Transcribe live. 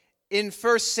In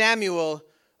 1 Samuel,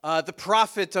 the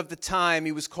prophet of the time,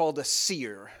 he was called a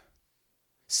seer.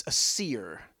 A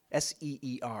seer,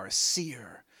 S-E-E-R, a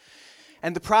seer.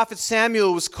 And the prophet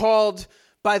Samuel was called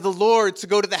by the Lord to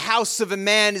go to the house of a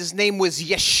man. His name was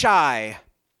Yeshai.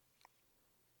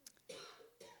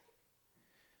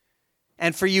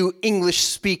 And for you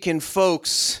English-speaking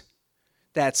folks,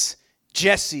 that's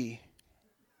Jesse.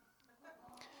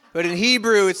 But in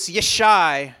Hebrew, it's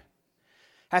Yeshai.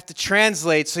 Have to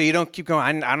translate so you don't keep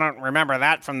going, I don't remember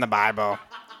that from the Bible.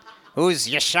 Who's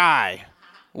Yeshai?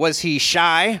 Was he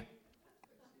shy?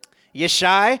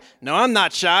 Yeshai? No, I'm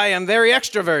not shy. I'm very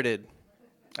extroverted.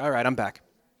 All right, I'm back.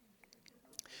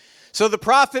 So the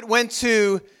prophet went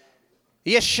to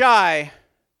Yeshai,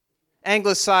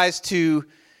 anglicized to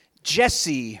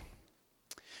Jesse,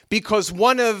 because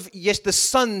one of the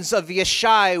sons of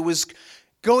Yeshai was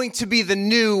going to be the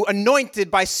new,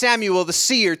 anointed by Samuel the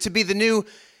seer, to be the new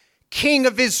king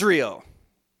of Israel.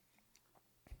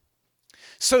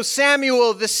 So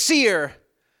Samuel the seer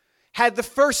had the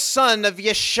first son of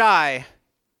Yeshai.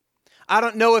 I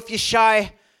don't know if Yeshai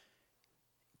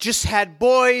just had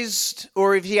boys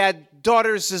or if he had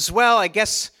daughters as well. I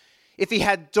guess if he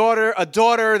had a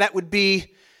daughter, that would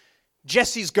be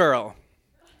Jesse's girl.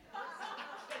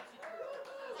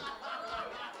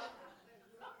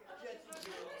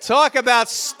 Talk about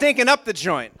stinking up the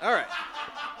joint. All right.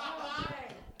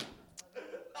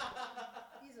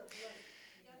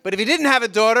 But if he didn't have a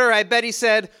daughter, I bet he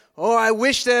said, oh, I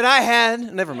wish that I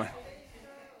had. Never mind.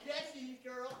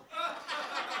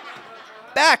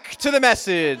 Back to the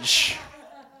message.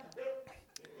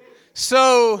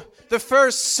 So the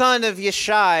first son of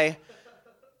Yeshai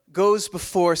goes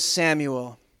before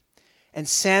Samuel. And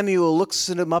Samuel looks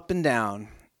at him up and down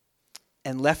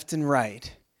and left and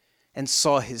right, and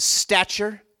saw his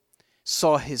stature,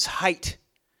 saw his height,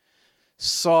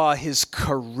 saw his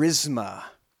charisma,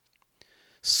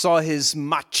 saw his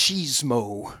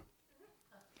machismo.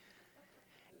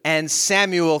 And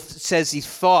Samuel says he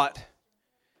thought,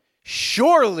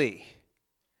 surely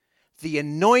the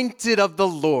anointed of the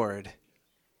Lord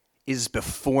is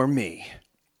before me.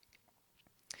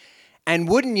 And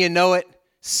wouldn't you know it,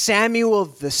 Samuel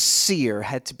the seer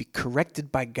had to be corrected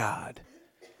by God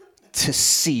to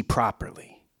see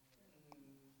properly.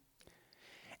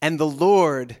 And the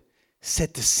Lord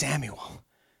said to Samuel,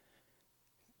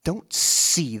 don't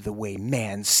see the way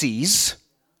man sees.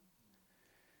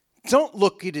 Don't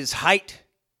look at his height.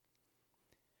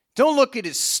 Don't look at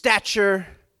his stature.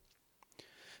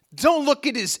 Don't look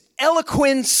at his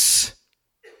eloquence.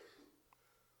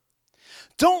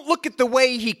 Don't look at the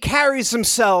way he carries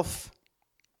himself.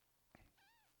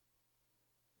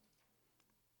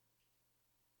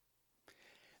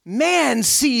 Man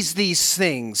sees these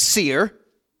things, seer.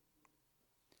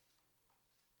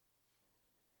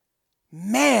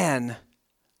 Man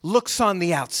looks on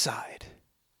the outside.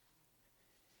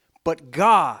 But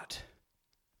God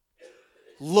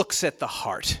looks at the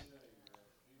heart.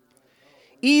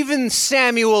 Even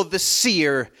Samuel the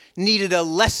seer needed a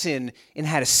lesson in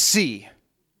how to see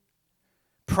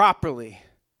properly.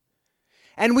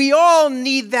 And we all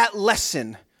need that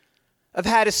lesson of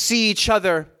how to see each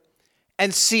other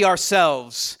and see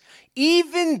ourselves.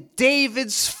 Even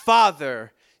David's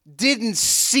father didn't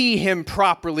see him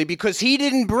properly because he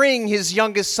didn't bring his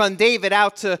youngest son David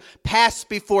out to pass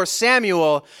before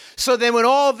Samuel. So then when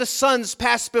all the sons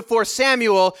passed before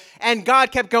Samuel and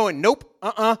God kept going, nope,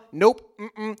 nope,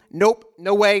 nope,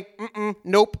 no way,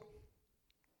 nope.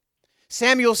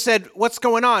 Samuel said, what's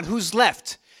going on? Who's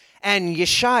left? And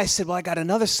Yeshai said, well, I got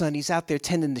another son. He's out there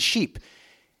tending the sheep.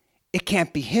 It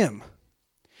can't be him.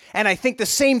 And I think the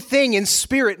same thing in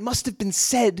spirit must have been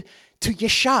said to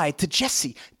Yeshai, to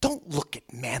Jesse. Don't look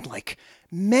at man like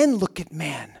men look at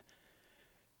man.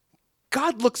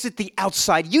 God looks at the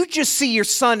outside. You just see your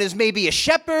son as maybe a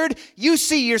shepherd. You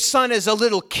see your son as a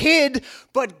little kid.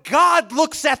 But God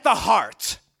looks at the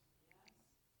heart.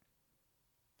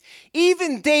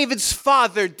 Even David's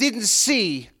father didn't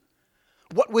see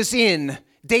what was in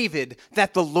David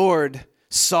that the Lord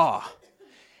saw.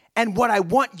 And what I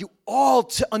want you all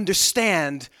to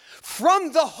understand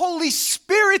from the Holy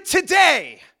Spirit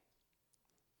today,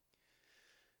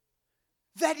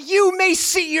 that you may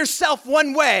see yourself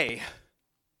one way,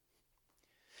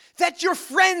 that your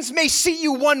friends may see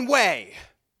you one way,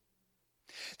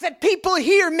 that people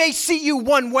here may see you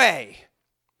one way,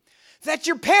 that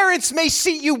your parents may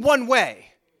see you one way,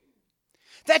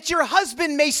 that your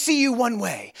husband may see you one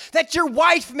way, that your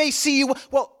wife may see you.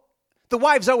 Well, the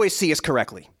wives always see us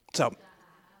correctly. So,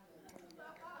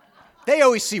 they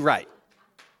always see right.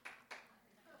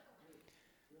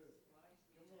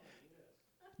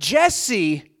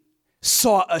 Jesse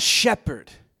saw a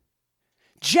shepherd.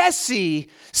 Jesse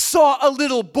saw a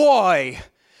little boy.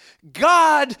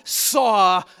 God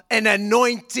saw an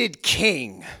anointed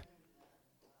king.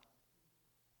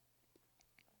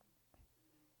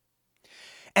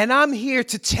 And I'm here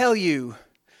to tell you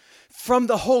from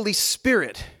the Holy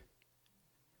Spirit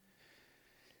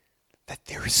that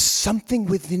there is something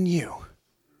within you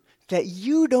that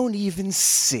you don't even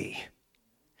see,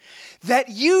 that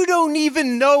you don't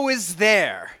even know is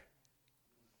there.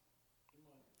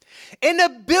 An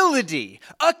ability,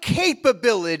 a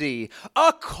capability,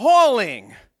 a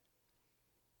calling,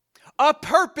 a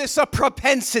purpose, a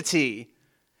propensity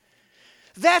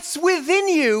that's within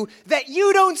you that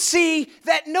you don't see,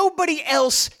 that nobody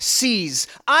else sees.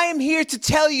 I am here to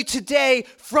tell you today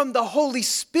from the Holy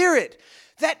Spirit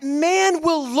that man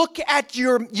will look at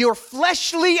your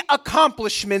fleshly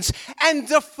accomplishments and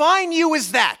define you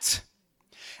as that.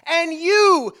 And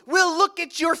you will look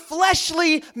at your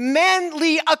fleshly,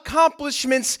 manly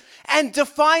accomplishments and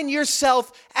define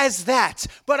yourself as that.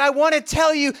 But I want to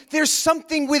tell you, there's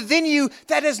something within you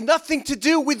that has nothing to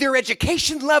do with your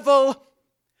education level.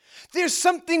 There's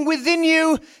something within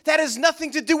you that has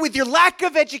nothing to do with your lack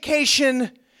of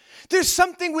education. There's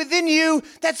something within you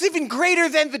that's even greater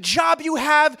than the job you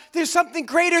have. There's something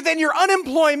greater than your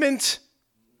unemployment.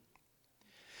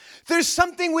 There's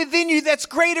something within you that's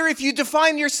greater if you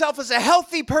define yourself as a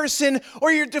healthy person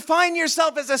or you define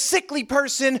yourself as a sickly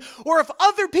person, or if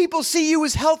other people see you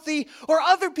as healthy or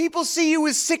other people see you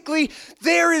as sickly.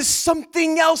 There is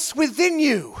something else within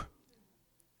you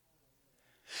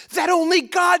that only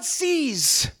God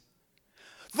sees.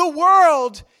 The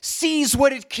world sees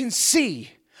what it can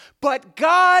see, but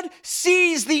God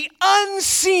sees the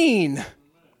unseen.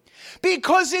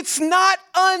 Because it's not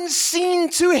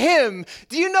unseen to him.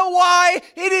 Do you know why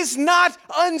it is not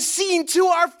unseen to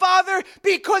our Father?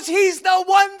 Because he's the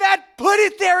one that put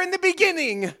it there in the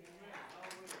beginning.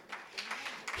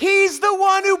 He's the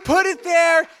one who put it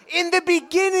there in the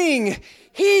beginning.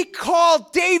 He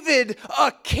called David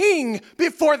a king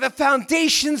before the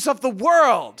foundations of the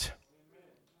world.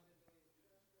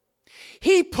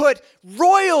 He put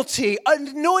royalty,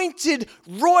 anointed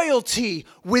royalty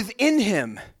within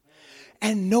him.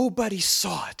 And nobody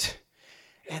saw it.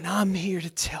 And I'm here to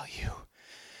tell you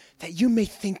that you may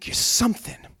think you're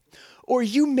something, or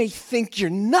you may think you're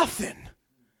nothing.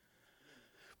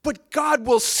 But God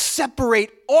will separate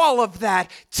all of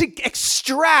that to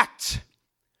extract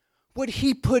what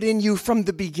he put in you from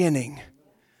the beginning,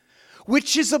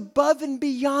 which is above and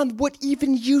beyond what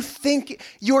even you think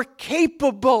you're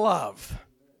capable of.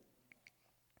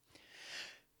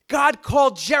 God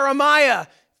called Jeremiah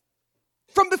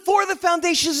from before the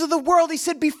foundations of the world. He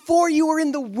said, before you were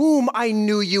in the womb, I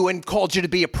knew you and called you to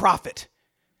be a prophet.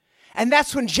 And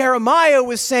that's when Jeremiah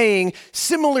was saying,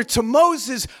 similar to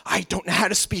Moses, I don't know how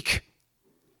to speak.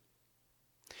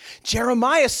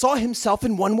 Jeremiah saw himself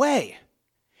in one way.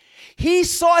 He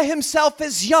saw himself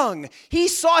as young. He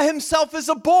saw himself as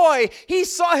a boy. He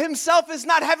saw himself as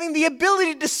not having the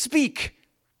ability to speak.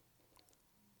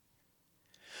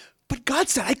 But God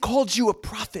said, I called you a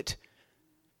prophet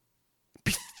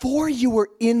before you were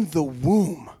in the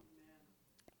womb.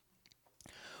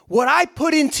 What I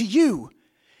put into you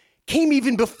came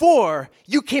even before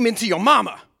you came into your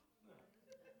mama.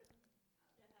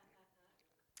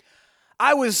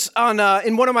 I was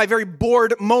in one of my very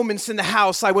bored moments in the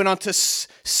house. I went on to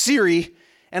Siri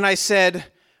and I said,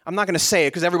 I'm not going to say it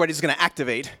because everybody's going to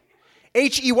activate.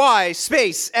 HEY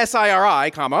space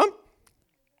SIRI, comma.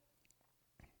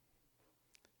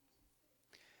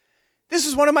 This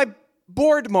is one of my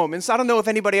bored moments. I don't know if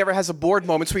anybody ever has a bored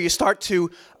moments where you start to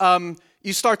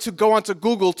go onto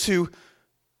Google to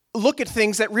look at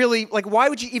things that really, like, why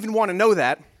would you even want to know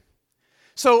that?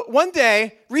 So one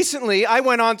day, recently, I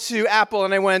went on to Apple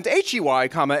and I went HEY,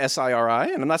 comma,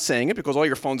 SIRI, and I'm not saying it because all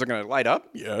your phones are going to light up.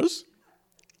 Yes.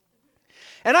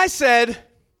 And I said,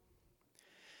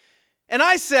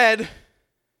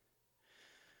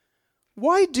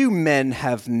 why do men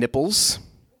have nipples?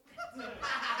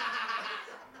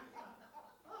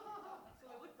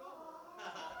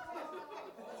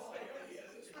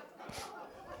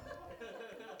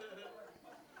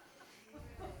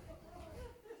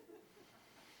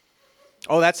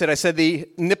 Oh, that's it. I said the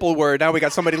nipple word. Now we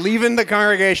got somebody leaving the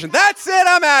congregation. That's it.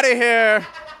 I'm out of here.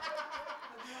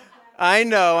 I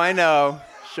know.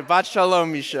 Shabbat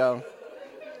shalom, Michelle.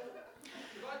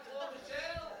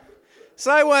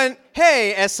 So I went,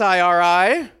 hey,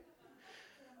 SIRI,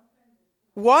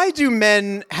 why do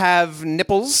men have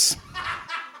nipples?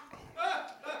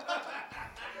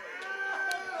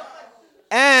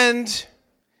 And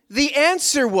the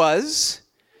answer was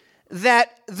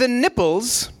that the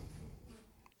nipples,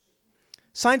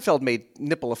 Seinfeld made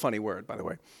nipple a funny word, by the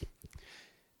way.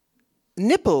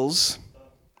 Nipples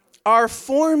are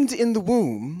formed in the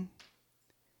womb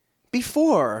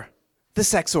before the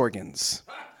sex organs.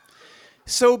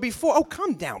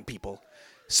 Calm down, people.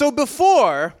 So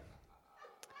before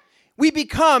we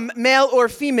become male or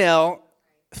female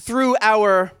through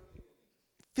our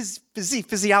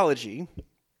physiology,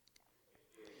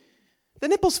 the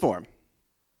nipples form.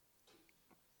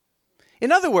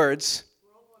 In other words,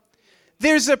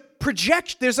 there's a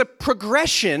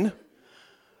progression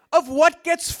of what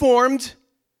gets formed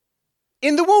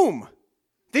in the womb.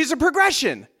 There's a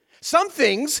progression. Some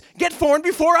things get formed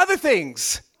before other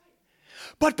things.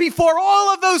 But before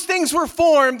all of those things were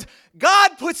formed,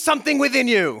 God put something within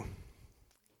you.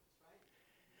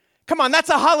 Come on, that's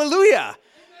a hallelujah.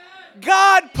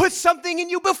 God put something in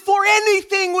you before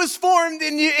anything was formed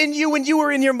in you when you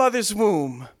were in your mother's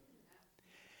womb.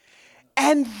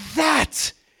 And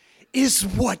that is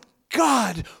what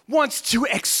God wants to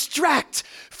extract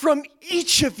from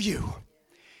each of you.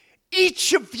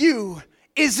 Each of you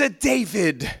is a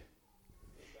David.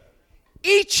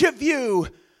 Each of you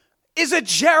is a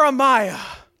Jeremiah.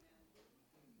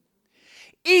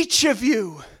 Each of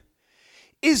you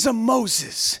is a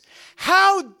Moses.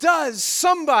 How does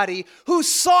somebody who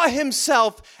saw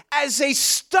himself as a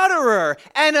stutterer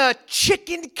and a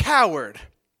chicken coward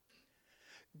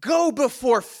go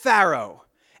before Pharaoh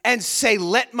and say,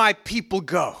 "Let my people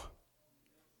go"?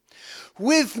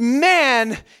 With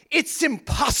man, it's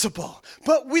impossible,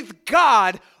 but with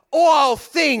God, all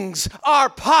things are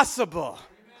possible.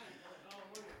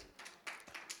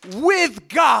 With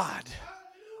God,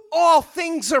 all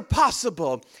things are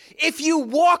possible. If you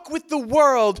walk with the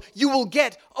world, you will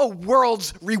get a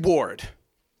world's reward.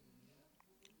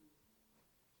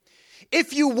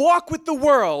 If you walk with the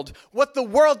world, what the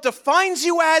world defines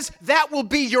you as, that will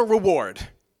be your reward.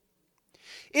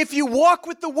 If you walk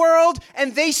with the world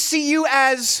and they see you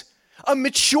as a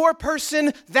mature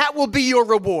person, that will be your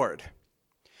reward.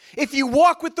 If you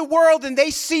walk with the world and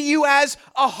they see you as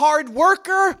a hard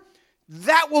worker,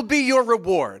 that will be your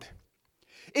reward.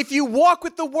 If you walk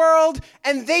with the world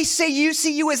and they see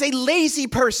you as a lazy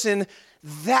person,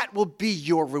 that will be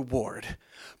your reward.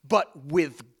 But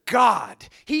with God,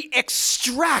 He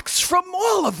extracts from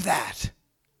all of that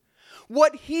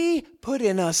what He put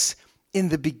in us in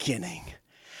the beginning.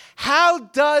 How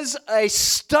does a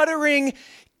stuttering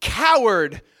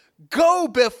coward go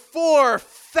before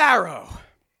Pharaoh?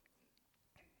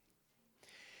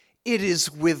 It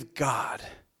is with God,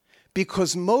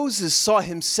 because Moses saw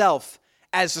himself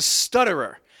as a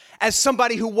stutterer, as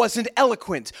somebody who wasn't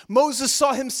eloquent. Moses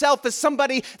saw himself as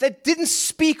somebody that didn't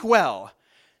speak well.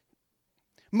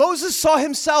 Moses saw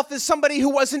himself as somebody who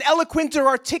wasn't eloquent or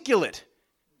articulate.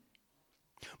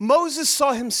 Moses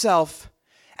saw himself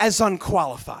as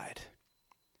unqualified.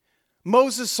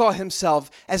 Moses saw himself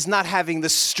as not having the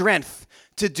strength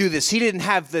to do this. He didn't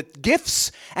have the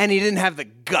gifts and he didn't have the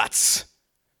guts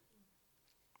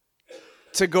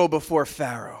to go before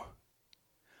Pharaoh.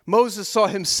 Moses saw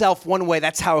himself one way.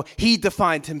 That's how he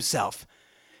defined himself.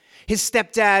 His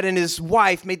stepdad and his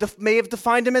wife may have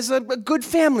defined him as a good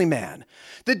family man.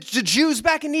 The Jews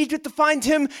back in Egypt defined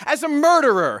him as a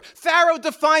murderer. Pharaoh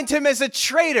defined him as a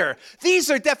traitor. These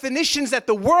are definitions that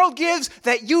the world gives,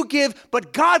 that you give,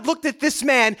 but God looked at this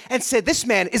man and said, this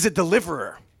man is a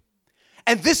deliverer.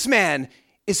 And this man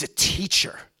is a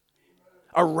teacher,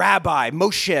 a rabbi,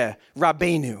 Moshe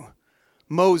Rabbeinu.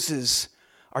 Moses,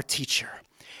 our teacher.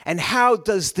 And how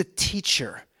does the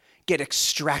teacher get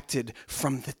extracted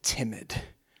from the timid?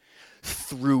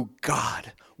 Through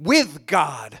God. With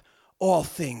God, all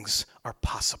things are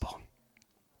possible.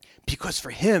 Because for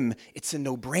him, it's a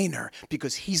no-brainer,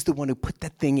 because he's the one who put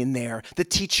that thing in there, the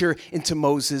teacher into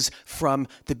Moses from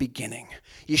the beginning.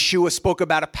 Yeshua spoke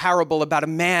about a parable about a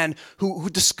man who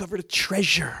discovered a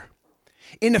treasure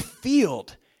in a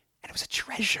field, and it was a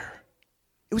treasure.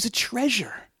 It was a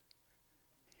treasure.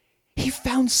 He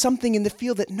found something in the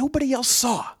field that nobody else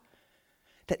saw.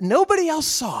 Nobody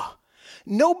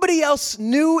else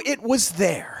knew it was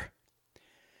there.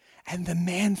 And the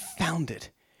man found it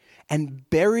and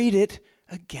buried it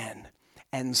again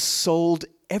and sold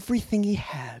everything he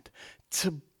had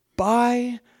to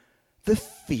buy the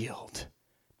field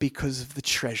because of the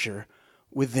treasure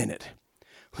within it.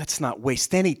 Let's not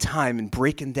waste any time in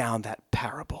breaking down that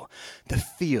parable. The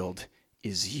field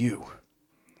is you.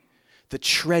 The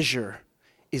treasure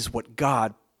is what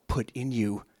God put in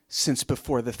you since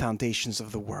before the foundations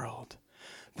of the world.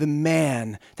 The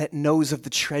man that knows of the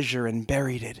treasure and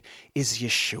buried it is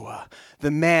Yeshua.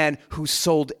 The man who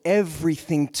sold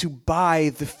everything to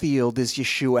buy the field is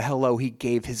Yeshua. Hello, he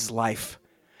gave his life,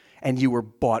 and you were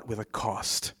bought with a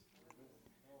cost.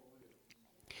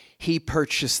 He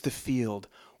purchased the field.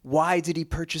 Why did he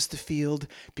purchase the field?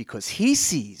 Because he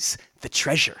sees the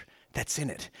treasure that's in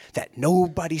it that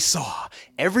nobody saw.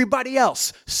 Everybody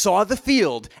else saw the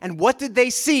field. And what did they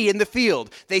see in the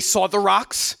field? They saw the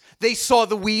rocks. They saw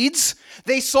the weeds.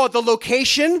 They saw the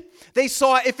location. They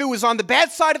saw if it was on the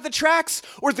bad side of the tracks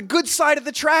or the good side of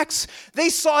the tracks. They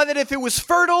saw that if it was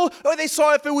fertile or they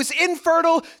saw if it was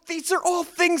infertile. These are all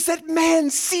things that man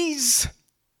sees.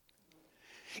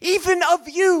 Even of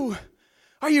you.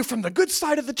 Are you from the good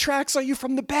side of the tracks? Are you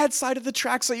from the bad side of the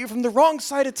tracks? Are you from the wrong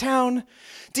side of town?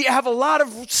 Do you have a lot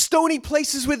of stony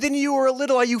places within you or a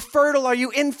little? Are you fertile? Are you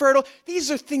infertile?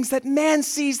 These are things that man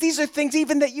sees. These are things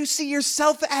even that you see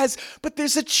yourself as, but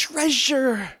there's a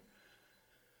treasure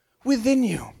within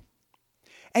you.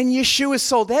 And Yeshua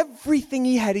sold everything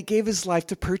he had. He gave his life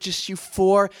to purchase you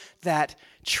for that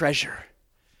treasure.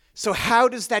 So how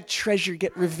does that treasure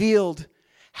get revealed?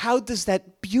 How does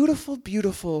that beautiful,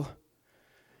 beautiful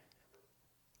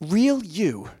real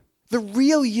you, the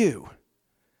real you,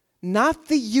 not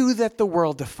the you that the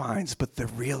world defines, but the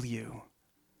real you.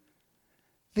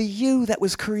 The you that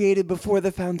was created before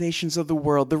the foundations of the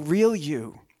world, the real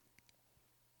you.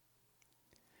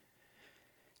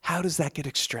 How does that get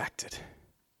extracted?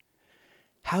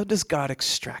 How does God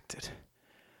extract it?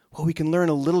 Well, we can learn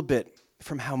a little bit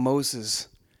from how Moses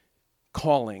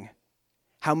calling,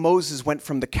 how Moses went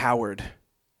from the coward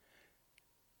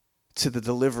to the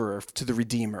deliverer, to the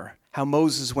redeemer. How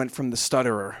Moses went from the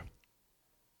stutterer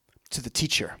to the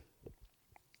teacher.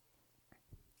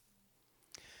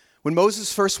 When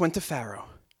Moses first went to Pharaoh,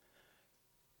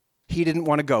 he didn't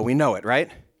want to go. We know it, right?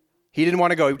 He didn't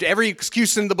want to go. Every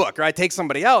excuse in the book, right? Take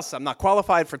somebody else. I'm not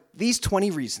qualified for these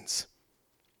 20 reasons.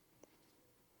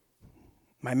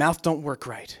 My mouth don't work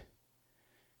right.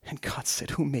 And God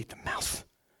said, who made the mouth?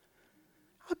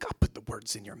 Oh, God put the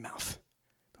words in your mouth.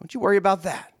 Don't you worry about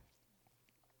that.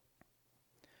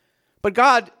 But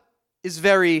God is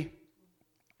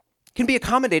can be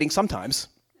accommodating sometimes.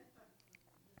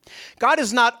 God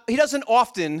he doesn't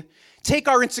often take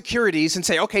our insecurities and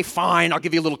say, okay, fine, I'll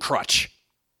give you a little crutch.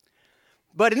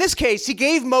 But in this case, he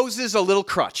gave Moses a little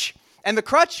crutch. And the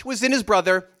crutch was in his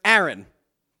brother, Aaron.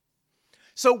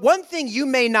 So one thing you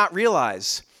may not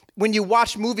realize when you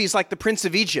watch movies like The Prince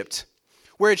of Egypt,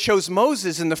 where it shows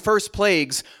Moses in the first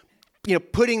plagues,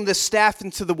 putting the staff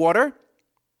into the water,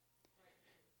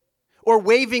 or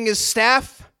waving his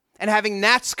staff and having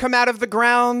gnats come out of the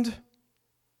ground,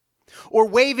 or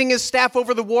waving his staff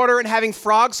over the water and having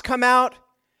frogs come out.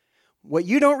 What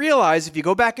you don't realize, if you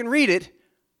go back and read it,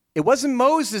 it wasn't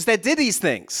Moses that did these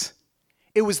things.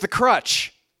 It was the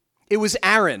crutch. It was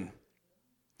Aaron.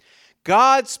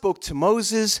 God spoke to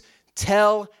Moses,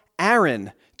 tell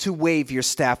Aaron to wave your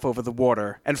staff over the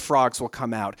water and frogs will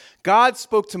come out. God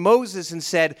spoke to Moses and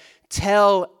said,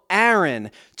 tell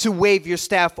Aaron to wave your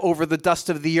staff over the dust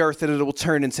of the earth and it will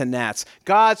turn into gnats.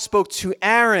 God spoke to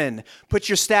Aaron, put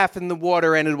your staff in the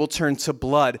water and it will turn to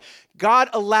blood. God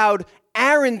allowed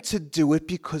Aaron to do it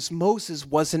because Moses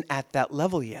wasn't at that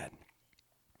level yet.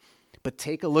 But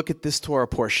take a look at this Torah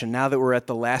portion now that we're at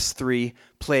the last 3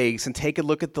 plagues, and take a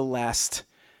look at the last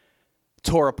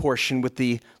Torah portion with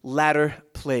the latter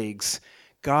plagues.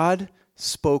 God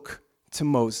spoke to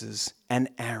Moses and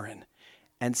Aaron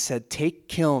and said, take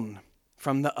kiln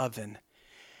from the oven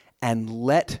and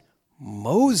let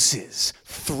Moses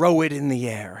throw it in the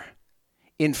air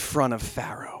in front of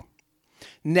Pharaoh.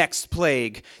 Next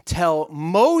plague, tell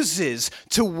Moses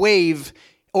to wave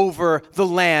over the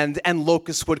land and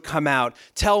locusts would come out.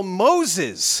 Tell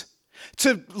Moses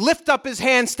to lift up his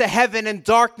hands to heaven and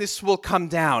darkness will come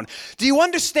down. Do you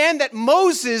understand that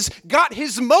Moses got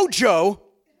his mojo?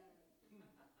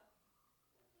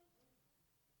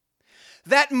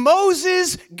 That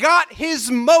Moses got his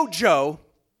mojo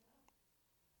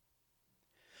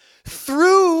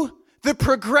through the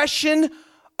progression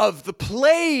of the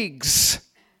plagues.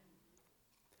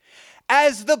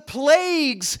 As the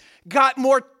plagues got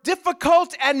more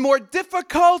difficult and more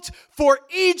difficult for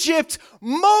Egypt,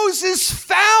 Moses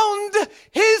found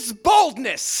his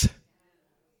boldness.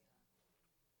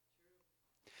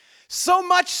 So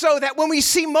much so that when we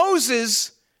see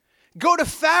Moses go to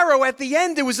Pharaoh at the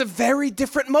end, it was a very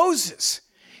different Moses.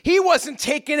 He wasn't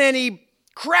taking any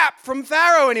crap from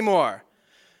Pharaoh anymore.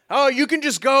 Oh, you can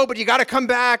just go, but you got to come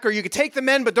back, or you can take the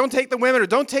men, but don't take the women, or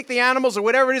don't take the animals, or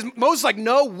whatever it is. Moses is like,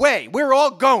 no way, we're all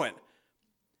going.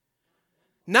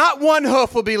 Not one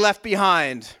hoof will be left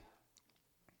behind.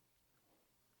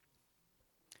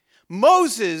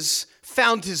 Moses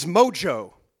found his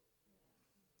mojo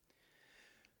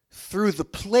through the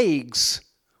plagues,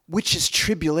 which is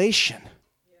tribulation.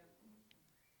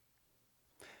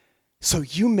 So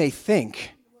you may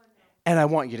think, and I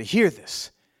want you to hear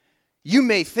this, you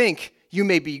may think you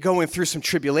may be going through some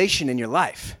tribulation in your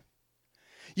life.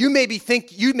 You may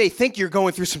think you're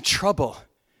going through some trouble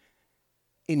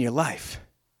in your life.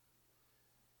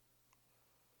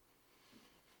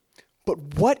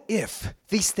 But what if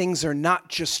these things are not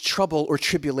just trouble or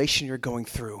tribulation you're going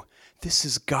through? This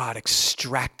is God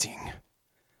extracting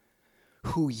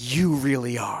who you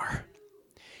really are.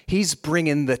 He's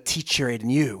bringing the teacher in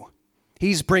you.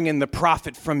 He's bringing the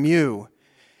prophet from you.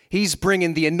 He's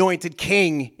bringing the anointed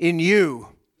king in you.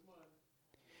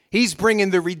 He's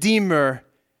bringing the redeemer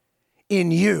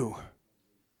in you.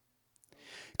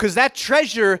 Because that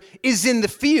treasure is in the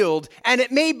field, and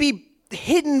it may be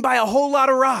hidden by a whole lot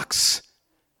of rocks.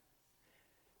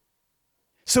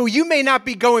 So you may not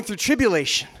be going through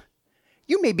tribulation.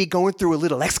 You may be going through a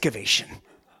little excavation.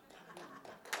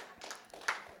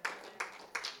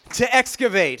 To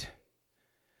excavate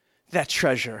that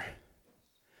treasure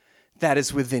that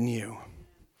is within you.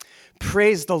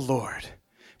 Praise the Lord.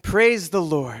 Praise the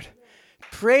Lord.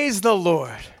 Praise the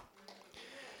Lord.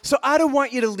 So I don't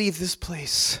want you to leave this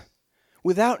place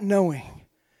without knowing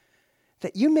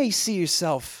that you may see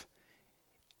yourself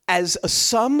as a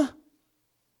sum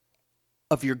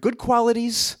of your good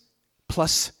qualities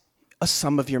plus a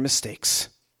sum of your mistakes.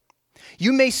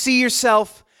 You may see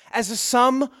yourself as a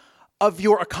sum of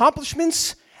your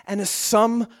accomplishments and a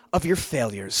sum of your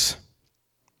failures.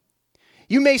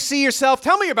 You may see yourself,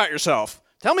 tell me about yourself.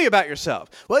 Tell me about yourself.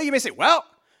 Well, you may say, well,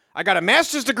 I got a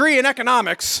master's degree in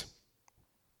economics,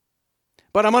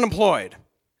 but I'm unemployed.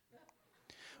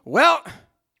 Well,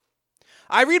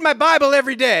 I read my Bible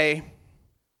every day,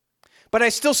 but I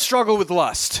still struggle with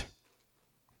lust.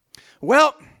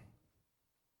 Well,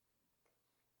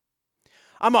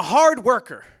 I'm a hard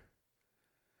worker,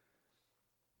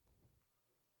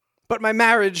 but my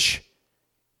marriage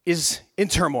is in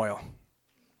turmoil.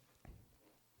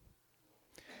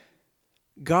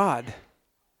 God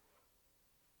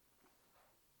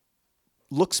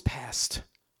looks past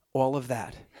all of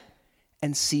that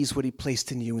and sees what he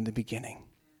placed in you in the beginning.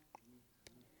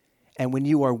 And when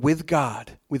you are with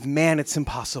God, with man it's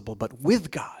impossible, but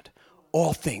with God,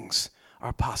 all things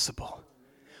are possible.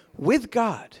 With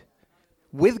God,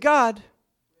 with God,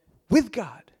 with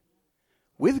God,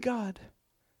 with God,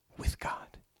 with God.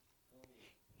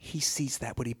 He sees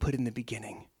that, what he put in the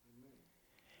beginning.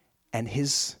 And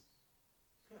his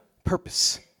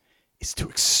purpose is to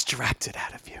extract it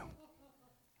out of you.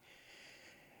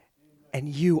 And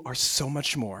you are so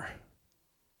much more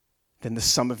than the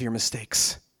sum of your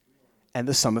mistakes and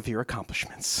the sum of your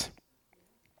accomplishments.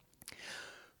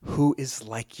 Who is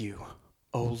like you,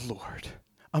 O Lord,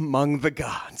 among the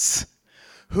gods?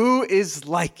 Who is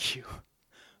like you?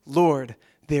 Lord,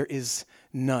 there is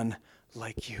none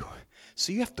like you.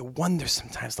 So you have to wonder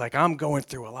sometimes, like, I'm going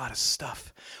through a lot of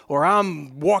stuff, or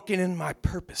I'm walking in my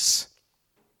purpose.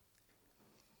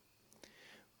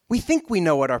 We think we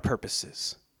know what our purpose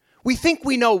is. We think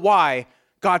we know why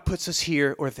God puts us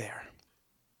here or there.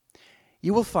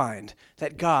 You will find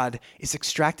that God is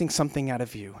extracting something out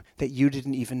of you that you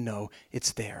didn't even know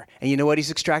it's there. And you know what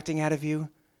he's extracting out of you?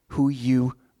 Who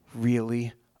you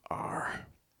really are.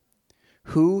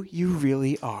 Who you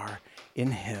really are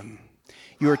in him.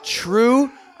 Your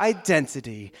true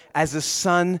identity as a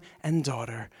son and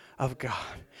daughter of God.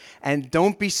 And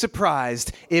don't be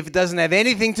surprised if it doesn't have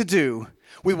anything to do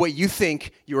with what you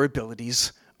think your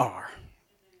abilities are.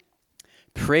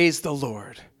 Praise the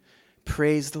Lord.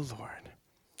 Praise the Lord.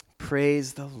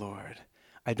 Praise the Lord.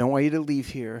 I don't want you to leave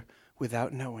here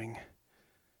without knowing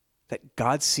that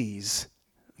God sees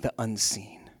the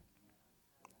unseen.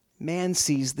 Man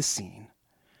sees the seen,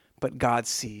 but God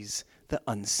sees the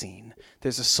unseen.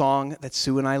 There's a song that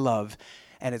Sue and I love,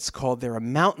 and it's called There Are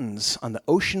Mountains on the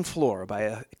Ocean Floor by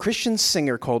a Christian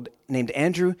singer named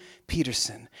Andrew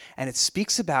Peterson. And it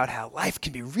speaks about how life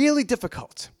can be really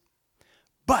difficult,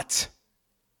 but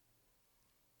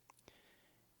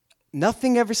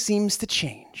nothing ever seems to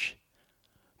change.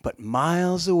 But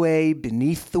miles away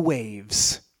beneath the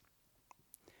waves,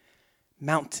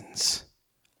 mountains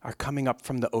are coming up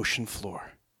from the ocean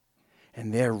floor.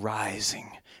 And they're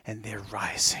rising, and they're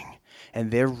rising,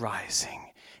 and they're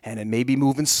rising. And it may be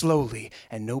moving slowly,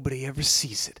 and nobody ever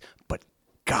sees it, but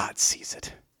God sees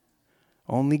it.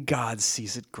 Only God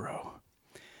sees it grow.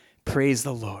 Praise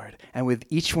the Lord. And with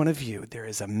each one of you, there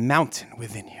is a mountain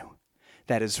within you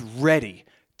that is ready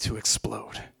to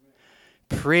explode.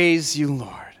 Praise you,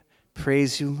 Lord.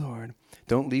 Praise you, Lord.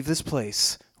 Don't leave this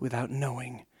place without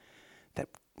knowing that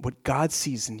what God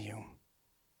sees in you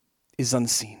is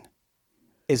unseen,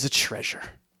 is a treasure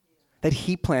that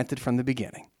he planted from the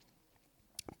beginning.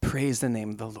 Praise the name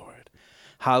of the Lord.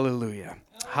 Hallelujah.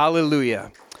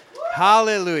 Hallelujah.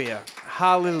 Hallelujah.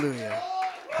 Hallelujah.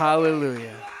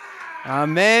 Hallelujah.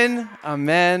 Amen.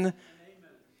 Amen.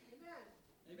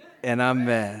 And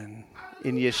amen.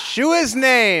 In Yeshua's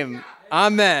name,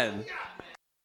 amen.